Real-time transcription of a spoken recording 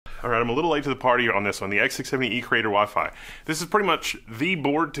Alright, I'm a little late to the party on this one, the X670E-Creator Wi-Fi. This is pretty much the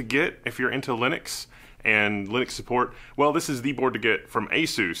board to get if you're into Linux and Linux support. Well, this is the board to get from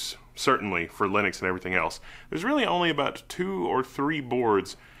ASUS, certainly, for Linux and everything else. There's really only about 2 or 3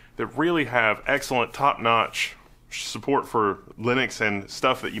 boards that really have excellent, top-notch support for Linux and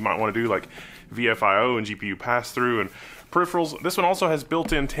stuff that you might want to do, like VFIO and GPU pass-through and peripherals. This one also has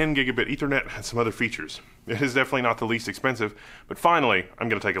built-in 10 gigabit Ethernet and some other features. It is definitely not the least expensive, but finally, I'm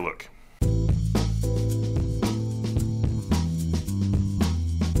going to take a look.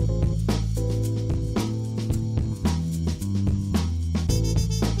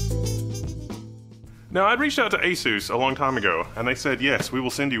 Now, I'd reached out to ASUS a long time ago, and they said, yes, we will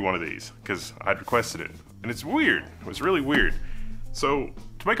send you one of these, because I'd requested it. And it's weird. It was really weird. So,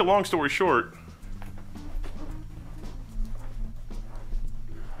 to make a long story short,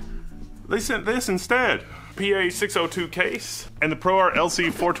 they sent this instead. PA602 case, and the ProArt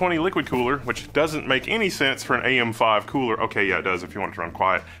LC420 liquid cooler, which doesn't make any sense for an AM5 cooler. Okay, yeah, it does if you want it to run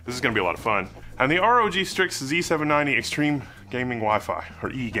quiet. This is going to be a lot of fun. And the ROG Strix Z790 Extreme Gaming Wi-Fi, or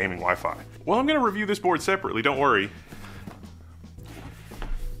E-Gaming Wi-Fi. Well, I'm going to review this board separately, don't worry.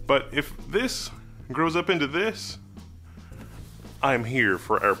 But if this grows up into this, I'm here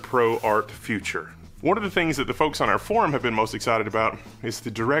for our ProArt future. One of the things that the folks on our forum have been most excited about is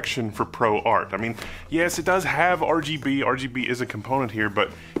the direction for ProArt. I mean, yes, it does have RGB. RGB is a component here, but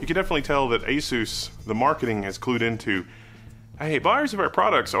you can definitely tell that ASUS, the marketing, has clued into, hey, buyers of our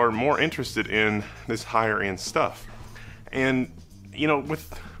products are more interested in this higher end stuff. And, you know,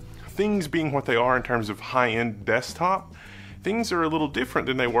 with things being what they are in terms of high-end desktop, things are a little different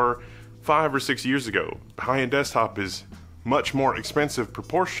than they were 5 or 6 years ago. High-end desktop is much more expensive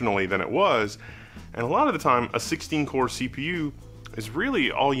proportionally than it was, and a lot of the time a 16-core CPU is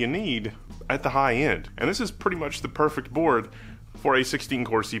really all you need at the high end. And this is pretty much the perfect board for a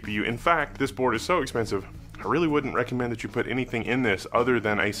 16-core CPU. In fact, this board is so expensive, I really wouldn't recommend that you put anything in this other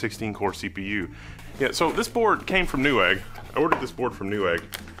than a 16-core CPU. Yeah, so this board came from Newegg. I ordered this board from Newegg,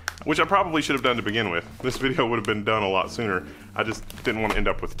 which I probably should have done to begin with. This video would have been done a lot sooner. I just didn't want to end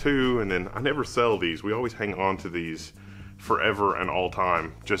up with 2, and then I never sell these. We always hang on to these forever and all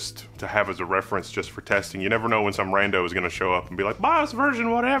time, just to have as a reference, just for testing. You never know when some rando is going to show up and be like, BIOS version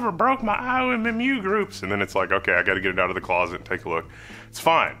whatever broke my IOMMU groups, and then it's like, okay, I got to get it out of the closet and take a look. It's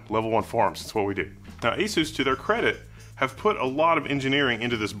fine. Level 1 forums, it's what we do. Now, ASUS, to their credit, have put a lot of engineering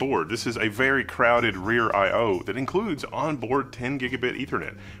into this board. This is a very crowded rear I/O that includes onboard 10 gigabit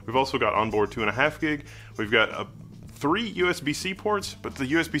Ethernet. We've also got onboard 2.5 gig. We've got 3 USB-C ports, but the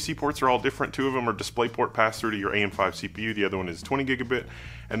USB-C ports are all different. 2 of them are DisplayPort pass-through to your AM5 CPU. The other one is 20 gigabit.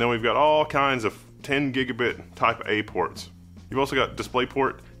 And then we've got all kinds of 10 gigabit type A ports. You've also got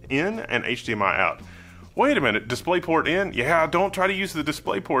DisplayPort in and HDMI out. Wait a minute, DisplayPort in? Yeah, don't try to use the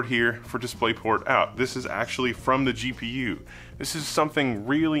DisplayPort here for DisplayPort out. This is actually from the GPU. This is something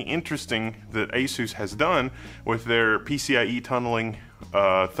really interesting that ASUS has done with their PCIe tunneling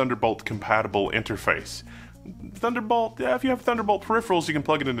Thunderbolt compatible interface. Thunderbolt, yeah, if you have Thunderbolt peripherals, you can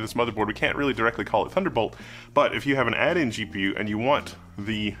plug it into this motherboard. We can't really directly call it Thunderbolt, but if you have an add-in GPU and you want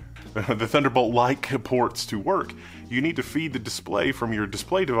the Thunderbolt-like ports to work, you need to feed the display from your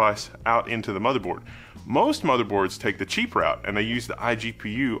display device out into the motherboard. Most motherboards take the cheap route and they use the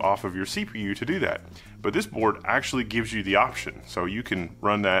iGPU off of your CPU to do that. But this board actually gives you the option, so you can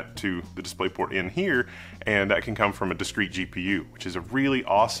run that to the DisplayPort in here, and that can come from a discrete GPU, which is a really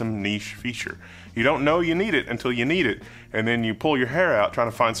awesome niche feature. You don't know you need it until you need it, and then you pull your hair out trying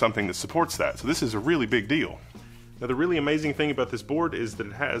to find something that supports that. So this is a really big deal. Now, the really amazing thing about this board is that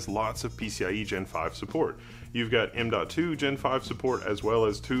it has lots of PCIe Gen 5 support. You've got M.2 Gen 5 support, as well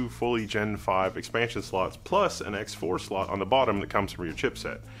as 2 fully Gen 5 expansion slots, plus an X4 slot on the bottom that comes from your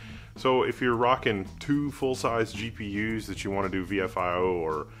chipset. So if you're rocking 2 full-size GPUs that you want to do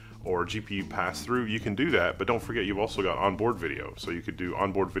VFIO or GPU pass-through, you can do that, but don't forget you've also got onboard video. So you could do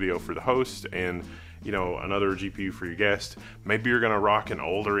onboard video for the host and, you know, another GPU for your guest. Maybe you're going to rock an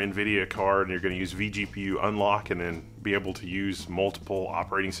older NVIDIA card and you're going to use vGPU unlock and then be able to use multiple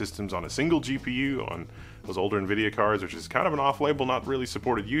operating systems on a single GPU on those older NVIDIA cards, which is kind of an off-label, not really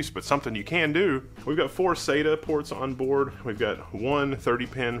supported use, but something you can do. We've got 4 SATA ports on board. We've got 1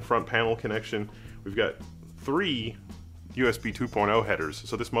 30-pin front panel connection. We've got 3 USB 2.0 headers,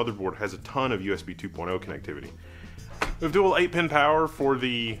 so this motherboard has a ton of USB 2.0 connectivity. We have dual 8-pin power for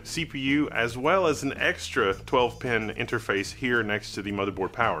the CPU, as well as an extra 12-pin interface here next to the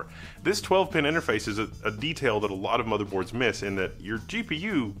motherboard power. This 12-pin interface is a detail that a lot of motherboards miss, in that your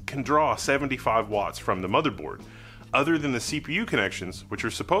GPU can draw 75 watts from the motherboard. other than the CPU connections, which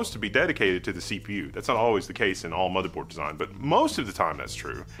are supposed to be dedicated to the CPU. That's not always the case in all motherboard design, but most of the time that's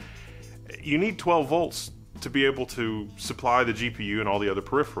true. You need 12 volts to be able to supply the GPU and all the other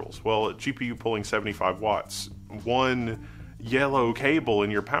peripherals. Well, a GPU pulling 75 watts, one yellow cable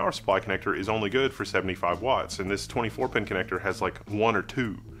in your power supply connector is only good for 75 watts, and this 24-pin connector has like 1 or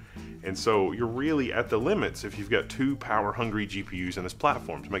 2. And so you're really at the limits if you've got 2 power-hungry GPUs in this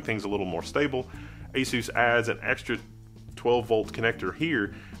platform. To make things a little more stable, ASUS adds an extra 12-volt connector here,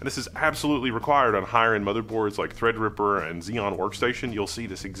 and this is absolutely required on higher-end motherboards like Threadripper and Xeon Workstation. You'll see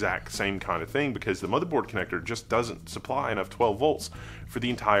this exact same kind of thing because the motherboard connector just doesn't supply enough 12 volts for the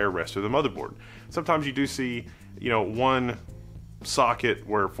entire rest of the motherboard. Sometimes you do see, one socket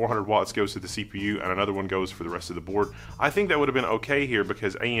where 400 watts goes to the CPU and another one goes for the rest of the board. I think that would have been okay here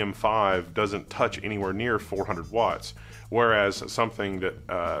because AM5 doesn't touch anywhere near 400 watts, whereas something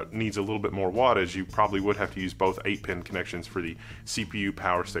that needs a little bit more wattage, you probably would have to use both 8-pin connections for the CPU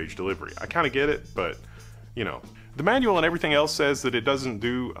power stage delivery. I kind of get it, but the manual and everything else says that it doesn't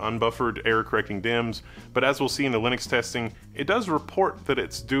do unbuffered error correcting DIMMs, but as we'll see in the Linux testing, it does report that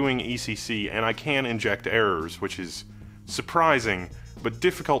it's doing ECC, and I can inject errors, which is surprising, but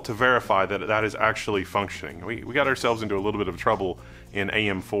difficult to verify that that is actually functioning. We got ourselves into a little bit of trouble in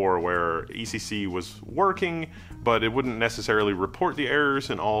AM4 where ECC was working, but it wouldn't necessarily report the errors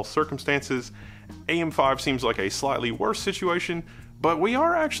in all circumstances. AM5 seems like a slightly worse situation, but we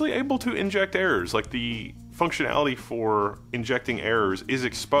are actually able to inject errors. Like, the functionality for injecting errors is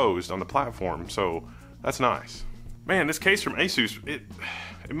exposed on the platform, so that's nice. Man, this case from ASUS,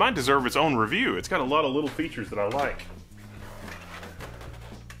 it might deserve its own review. It's got a lot of little features that I like.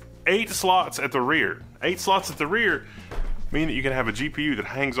 8 slots at the rear. 8 slots at the rear mean that you can have a GPU that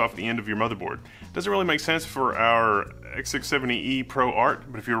hangs off the end of your motherboard. Doesn't really make sense for our X670E ProArt,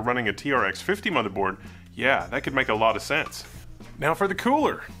 but if you're running a TRX 50 motherboard, yeah, that could make a lot of sense. Now for the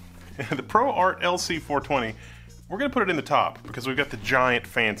cooler. The ProArt LC420, we're going to put it in the top because we've got the giant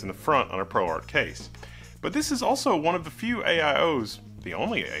fans in the front on our ProArt case. But this is also one of the few AIOs, the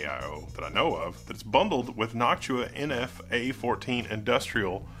only AIO that I know of, that's bundled with Noctua NF-A14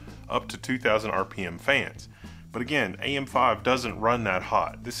 Industrial up to 2000 RPM fans. But again, AM5 doesn't run that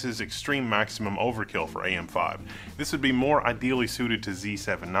hot. This is extreme maximum overkill for AM5. This would be more ideally suited to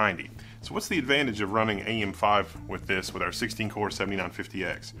Z790. So what's the advantage of running AM5 with this, with our 16-core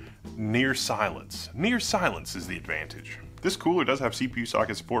 7950X? Near silence. Near silence is the advantage. This cooler does have CPU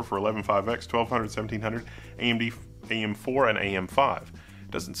socket support for 11.5X, 1200, 1700, AMD, AM4, and AM5.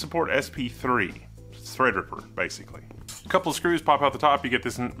 It doesn't support SP3. It's Threadripper, basically. A couple of screws pop out the top. You get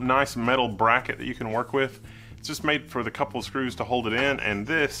this nice metal bracket that you can work with. It's just made for the couple of screws to hold it in, and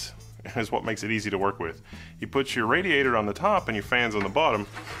this is what makes it easy to work with. You put your radiator on the top and your fans on the bottom,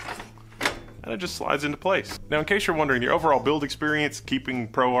 and it just slides into place. Now, in case you're wondering, the overall build experience, keeping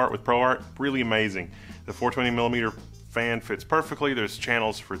ProArt with ProArt, really amazing. The 420mm fan fits perfectly. There's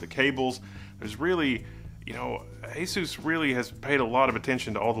channels for the cables. There's really, ASUS really has paid a lot of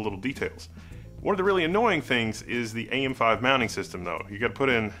attention to all the little details. One of the really annoying things is the AM5 mounting system, though. You got to put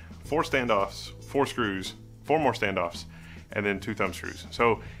in 4 standoffs, 4 screws, 4 more standoffs, and then 2 thumb screws.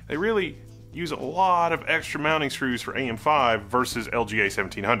 So they really use a lot of extra mounting screws for AM5 versus LGA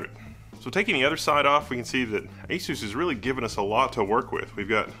 1700. So taking the other side off, we can see that ASUS has really given us a lot to work with. We've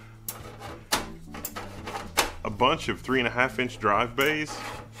got a bunch of 3.5-inch drive bays,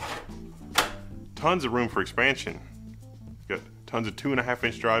 tons of room for expansion. We've got tons of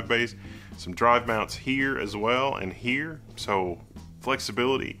 2.5-inch drive bays, some drive mounts here as well and here, so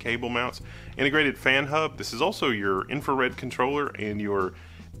flexibility, cable mounts, integrated fan hub. This is also your infrared controller and your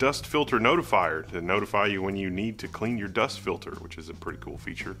dust filter notifier to notify you when you need to clean your dust filter, which is a pretty cool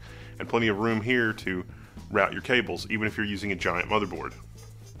feature, and plenty of room here to route your cables, even if you're using a giant motherboard.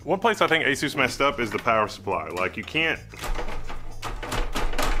 One place I think ASUS messed up is the power supply. Like, you can't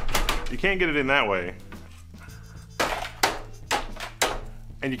get it in that way,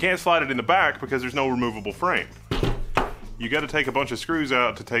 and you can't slide it in the back because there's no removable frame. You got to take a bunch of screws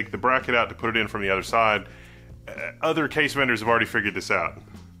out to take the bracket out to put it in from the other side. Other case vendors have already figured this out.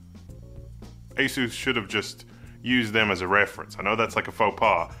 ASUS should have just used them as a reference. I know that's like a faux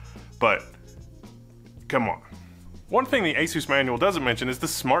pas, but come on. One thing the ASUS manual doesn't mention is the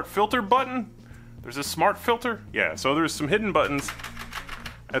smart filter button. There's a smart filter? Yeah, so there's some hidden buttons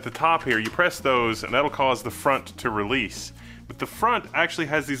at the top here. You press those and that'll cause the front to release. But the front actually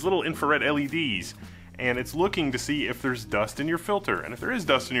has these little infrared LEDs, and it's looking to see if there's dust in your filter. And if there is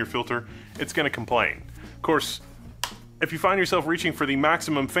dust in your filter, it's gonna complain. Of course, if you find yourself reaching for the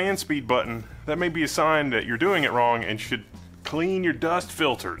maximum fan speed button, that may be a sign that you're doing it wrong and should clean your dust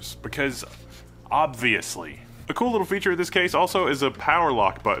filters, because obviously. A cool little feature of this case also is a power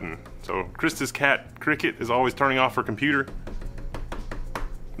lock button. So Krista's cat Cricket is always turning off her computer.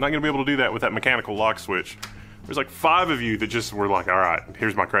 Not gonna be able to do that with that mechanical lock switch. There's like 5 of you that just were like, all right,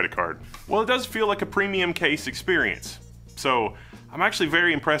 here's my credit card. Well, it does feel like a premium case experience. So I'm actually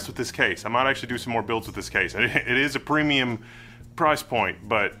very impressed with this case. I might actually do some more builds with this case. It is a premium price point,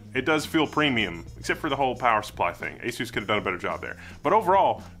 but it does feel premium, except for the whole power supply thing. ASUS could have done a better job there. But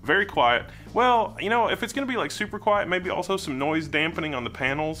overall, very quiet. Well, you know, if it's gonna be like super quiet, maybe also some noise dampening on the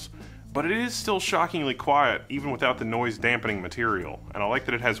panels, but it is still shockingly quiet even without the noise dampening material. And I like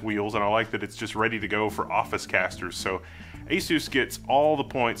that it has wheels, and I like that it's just ready to go for office casters. So ASUS gets all the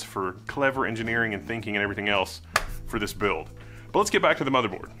points for clever engineering and thinking and everything else for this build. But let's get back to the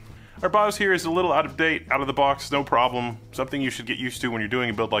motherboard. Our BIOS here is a little out of date, out of the box, no problem. Something you should get used to when you're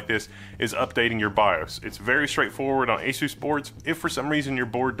doing a build like this is updating your BIOS. It's very straightforward on ASUS boards. If for some reason your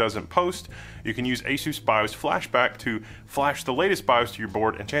board doesn't post, you can use ASUS BIOS Flashback to flash the latest BIOS to your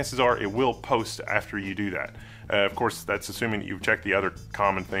board, and chances are it will post after you do that. Of course, that's assuming that you've checked the other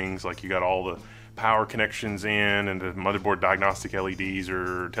common things, like you got all the power connections in and the motherboard diagnostic LEDs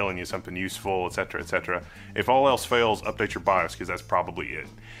are telling you something useful, etc., etc. If all else fails, update your BIOS, because that's probably it.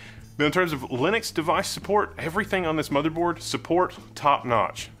 Now, in terms of Linux device support, everything on this motherboard support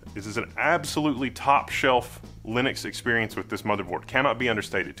top-notch. This is an absolutely top-shelf Linux experience with this motherboard. Cannot be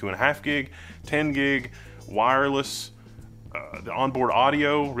understated. 2.5 gig, 10 gig, wireless, the onboard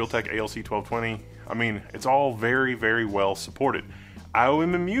audio, Realtek ALC 1220. I mean, it's all very, very well supported.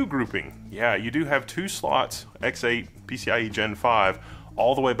 IOMMU grouping. Yeah, you do have 2 slots, X8 PCIe Gen 5,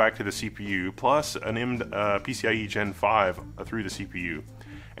 all the way back to the CPU, plus an PCIe Gen 5 through the CPU.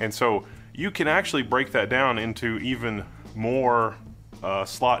 And so you can actually break that down into even more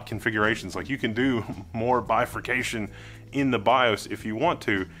slot configurations. Like you can do more bifurcation in the BIOS if you want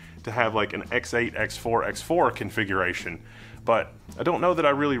to have like an X8, X4, X4 configuration. But I don't know that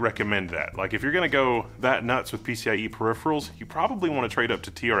I really recommend that. Like if you're gonna go that nuts with PCIe peripherals, you probably want to trade up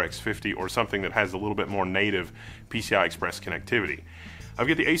to TRX 50 or something that has a little bit more native PCI Express connectivity. I've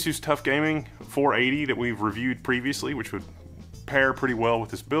got the ASUS Tough Gaming 480 that we've reviewed previously, which would pair pretty well with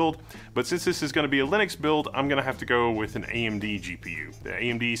this build, but since this is going to be a Linux build, I'm going to have to go with an AMD GPU. The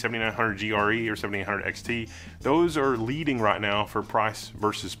AMD 7900 GRE or 7800 XT, those are leading right now for price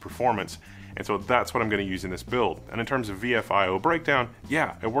versus performance, and so that's what I'm going to use in this build. And in terms of VFIO breakdown,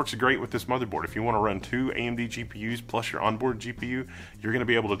 yeah, it works great with this motherboard. If you want to run 2 AMD GPUs plus your onboard GPU, you're going to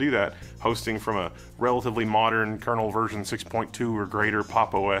be able to do that hosting from a relatively modern kernel version 6.2 or greater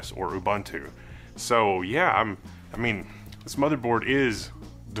Pop! OS or Ubuntu. So yeah, I mean, this motherboard is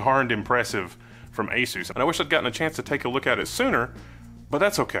darned impressive from ASUS, and I wish I'd gotten a chance to take a look at it sooner, but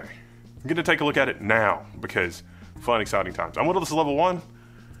that's okay. I'm gonna take a look at it now because fun, exciting times. I'm Will, this is level 1.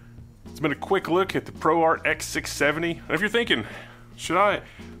 It's been a quick look at the ProArt X670, and if you're thinking, should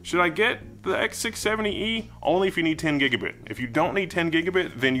I get the X670E? Only if you need 10 gigabit. If you don't need 10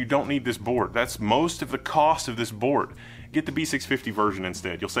 gigabit, then you don't need this board. That's most of the cost of this board. Get the B650 version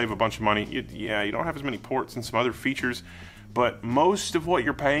instead. You'll save a bunch of money. Yeah, you don't have as many ports and some other features, but most of what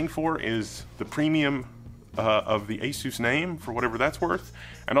you're paying for is the premium of the ASUS name for whatever that's worth,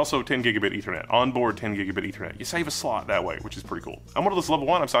 and also 10 gigabit Ethernet, onboard 10 gigabit Ethernet. You save a slot that way, which is pretty cool. I'm Will, this is level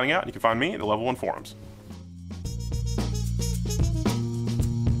 1. I'm signing out, and you can find me in the level 1 forums.